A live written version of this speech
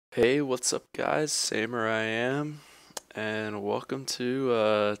Hey, what's up guys? SamuraIAm, and welcome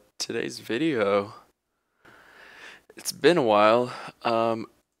to today's video. It's been a while. I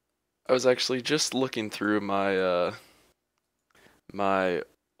was actually just looking through my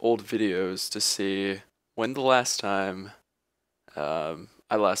old videos to see when the last time I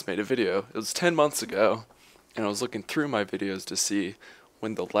last made a video. It was 10 months ago, and I was looking through my videos to see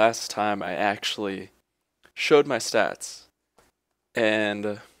when the last time I actually showed my stats.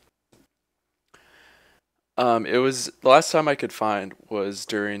 And it was the last time I could find was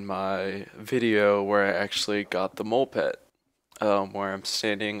during my video where I actually got the mole pet, where I'm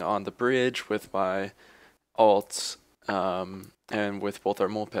standing on the bridge with my alts, and with both our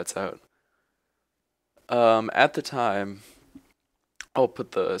mole pets out. At the time, I'll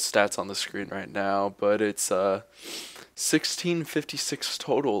put the stats on the screen right now, but it's 1656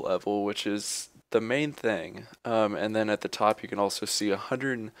 total level, which is the main thing. And then at the top, you can also see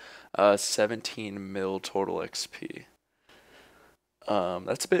 117 mil total XP.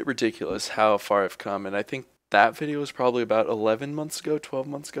 That's a bit ridiculous how far I've come, and I think that video was probably about 11 months ago, 12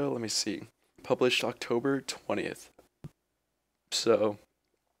 months ago. Let me see. Published October 20th. So,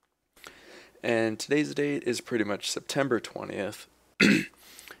 and today's date is pretty much September 20th.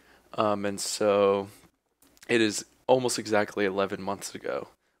 And so it is almost exactly 11 months ago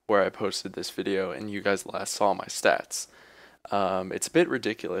where I posted this video and you guys last saw my stats. It's a bit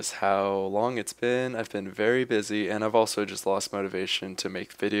ridiculous how long it's been. I've been very busy and I've also just lost motivation to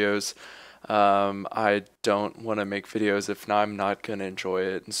make videos. I don't want to make videos if I'm not going to enjoy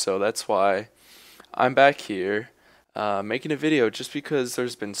it, and so that's why I'm back here making a video just because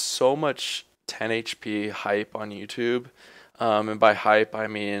there's been so much 10 HP hype on YouTube. And by hype, I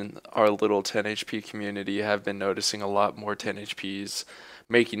mean our little 10 HP community have been noticing a lot more 10 HPs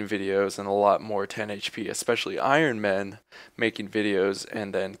making videos and a lot more 10 HP, especially ironmen making videos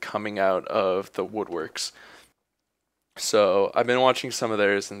and then coming out of the woodworks. So I've been watching some of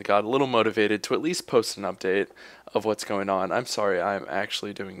theirs and got a little motivated to at least post an update of what's going on. I'm sorry, I'm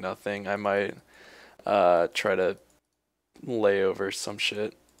actually doing nothing. I might try to lay over some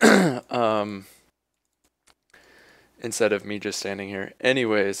shit. um, Instead of me just standing here.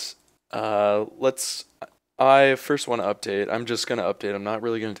 Anyways, let's. I first want to update. I'm just gonna update. I'm not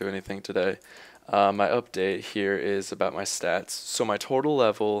really gonna do anything today. My update here is about my stats. So my total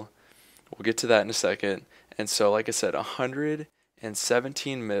level, we'll get to that in a second. And so, like I said,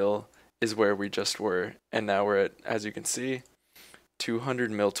 117 mil is where we just were, and now we're at, as you can see, 200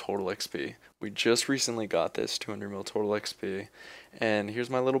 mil total XP. We just recently got this 200 mil total XP, and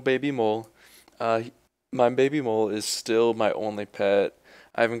here's my little baby mole. Uh, my baby mole is still my only pet.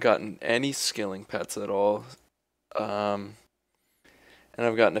 I haven't gotten any skilling pets at all. Um, and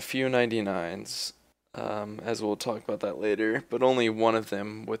I've gotten a few 99s, as we'll talk about that later, but only one of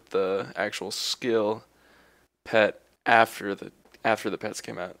them with the actual skill pet after the pets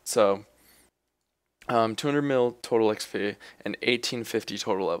came out. So, 200 mil total XP and 1850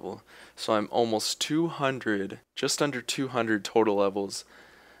 total level. So I'm almost 200, just under 200 total levels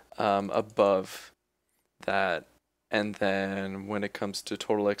above that. And then when it comes to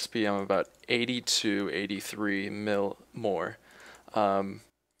total XP, I'm about 82, 83 mil more. A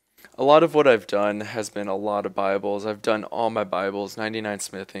lot of what I've done has been a lot of Bibles. I've done all my Bibles: 99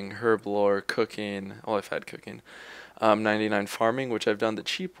 smithing, herb lore, cooking. Well, I've had cooking. 99 farming, which I've done the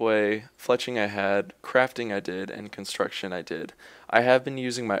cheap way, fletching I had, crafting I did, and construction I did. I have been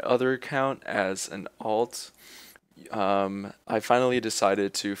using my other account as an alt. I finally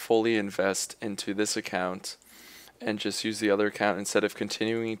decided to fully invest into this account and just use the other account instead of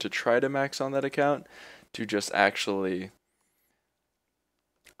continuing to try to max on that account, to just actually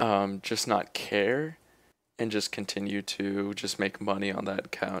just not care and just continue to just make money on that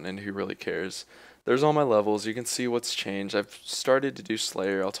account, and who really cares. There's all my levels. You can see what's changed. I've started to do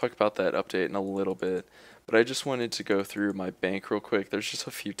Slayer. I'll talk about that update in a little bit, but I just wanted to go through my bank real quick. There's just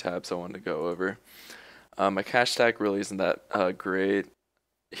a few tabs I wanted to go over. My cash stack really isn't that great.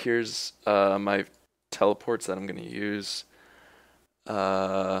 Here's my teleports that I'm going to use,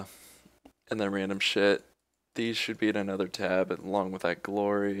 and then random shit. These should be in another tab along with that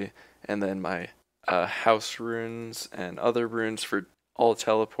glory, and then my house runes and other runes for all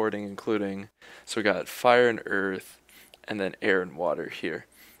teleporting, including, so we got fire and earth and then air and water here.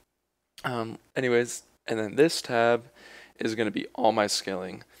 Anyways, and then this tab is going to be all my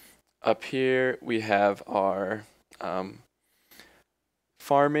skilling. Up here we have our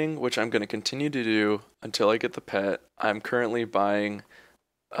farming, which I'm going to continue to do until I get the pet. I'm currently buying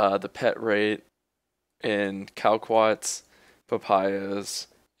the pet rate in calquats, papayas,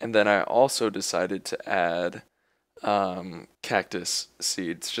 and then I also decided to add cactus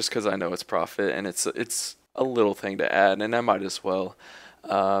seeds just because I know it's profit and it's a little thing to add, and I might as well.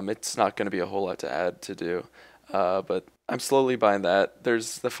 It's not going to be a whole lot to add to do, but I'm slowly buying that.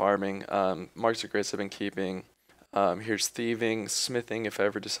 There's the farming. Marks of Grace I've been keeping. Here's thieving, smithing if I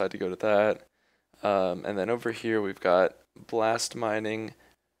ever decide to go to that. And then over here we've got blast mining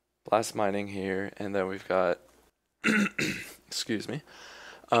here, and then we've got excuse me.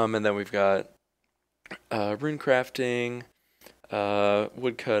 And then we've got rune crafting,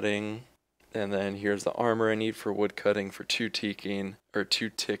 wood cutting, and then here's the armor I need for wood cutting for 2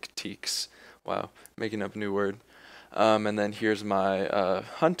 tick teaks. Wow, making up a new word. And then here's my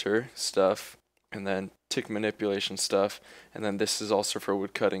hunter stuff, and then tick manipulation stuff, and then this is also for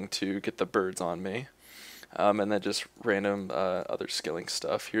wood cutting to get the birds on me. And then just random other skilling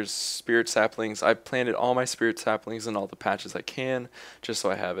stuff. Here's spirit saplings. I planted all my spirit saplings in all the patches I can, just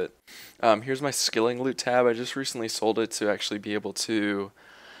so I have it. Here's my skilling loot tab. I just recently sold it to actually be able to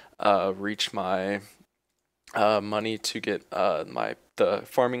reach my money to get the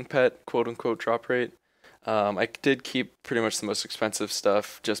farming pet quote unquote drop rate. I did keep pretty much the most expensive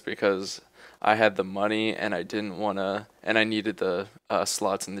stuff just because I had the money and I didn't wanna, and I needed the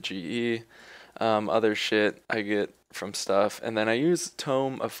slots in the GE. Other shit I get from stuff, and then I use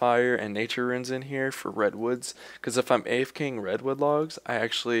Tome of Fire and Nature Runes in here for redwoods, because if I'm AFKing redwood logs, I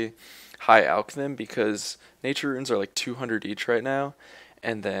actually high alch them because Nature Runes are like 200 each right now,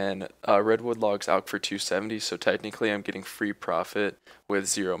 and then redwood logs alch for 270, so technically I'm getting free profit with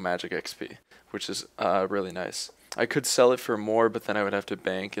 0 magic XP, which is really nice. I could sell it for more, but then I would have to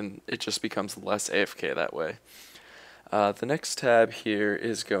bank, and it just becomes less AFK that way. The next tab here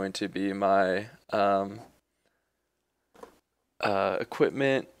is going to be my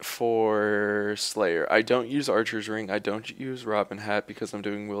equipment for Slayer. I don't use Archer's Ring. I don't use Robin Hat because I'm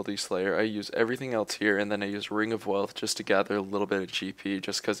doing Wildy Slayer. I use everything else here, and then I use Ring of Wealth just to gather a little bit of GP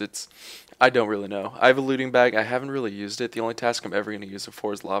just because I don't really know. I have a looting bag. I haven't really used it. The only task I'm ever going to use it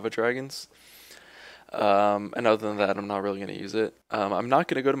for is Lava Dragons. And other than that, I'm not really going to use it. I'm not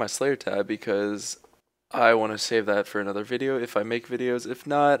going to go to my Slayer tab because I want to save that for another video if I make videos. If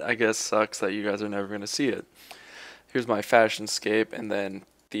not, I guess sucks that you guys are never going to see it. Here's my fashion scape and then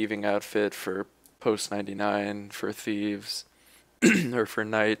thieving outfit for post 99 for thieves or for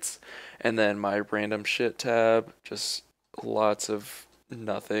knights, and then my random shit tab, just lots of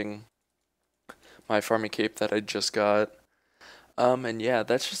nothing. My farming cape that I just got. And yeah,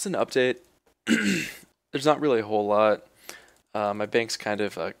 that's just an update. There's not really a whole lot. My bank's kind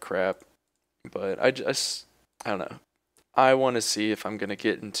of crap. But I don't know. I want to see if I'm going to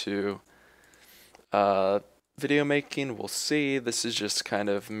get into video making. We'll see. This is just kind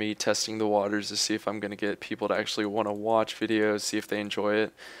of me testing the waters to see if I'm going to get people to actually want to watch videos, see if they enjoy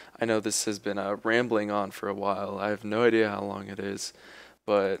it. I know this has been rambling on for a while. I have no idea how long it is.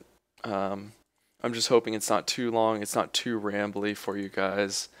 But I'm just hoping it's not too long. It's not too rambly for you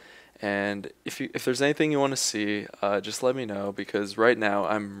guys. And if there's anything you want to see, just let me know, because right now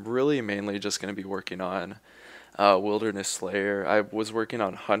I'm really mainly just going to be working on Wilderness Slayer. I was working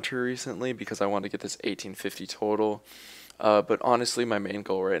on Hunter recently because I wanted to get this 1850 total, but honestly my main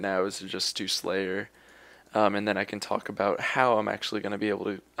goal right now is to just do Slayer, and then I can talk about how I'm actually going to be able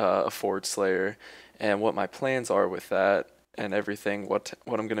to afford Slayer and what my plans are with that and everything, what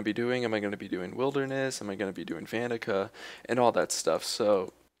I'm going to be doing. Am I going to be doing Wilderness? Am I going to be doing Vanica? And all that stuff.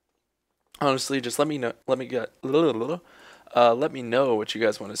 So honestly, just let me know. Let me know what you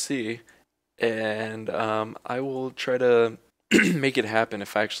guys want to see, and I will try to make it happen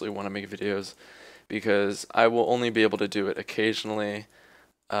if I actually want to make videos, because I will only be able to do it occasionally.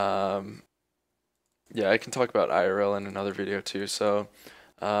 Yeah, I can talk about IRL in another video too. So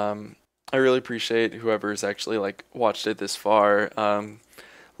I really appreciate whoever's actually watched it this far.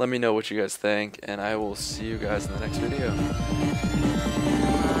 Let me know what you guys think, and I will see you guys in the next video.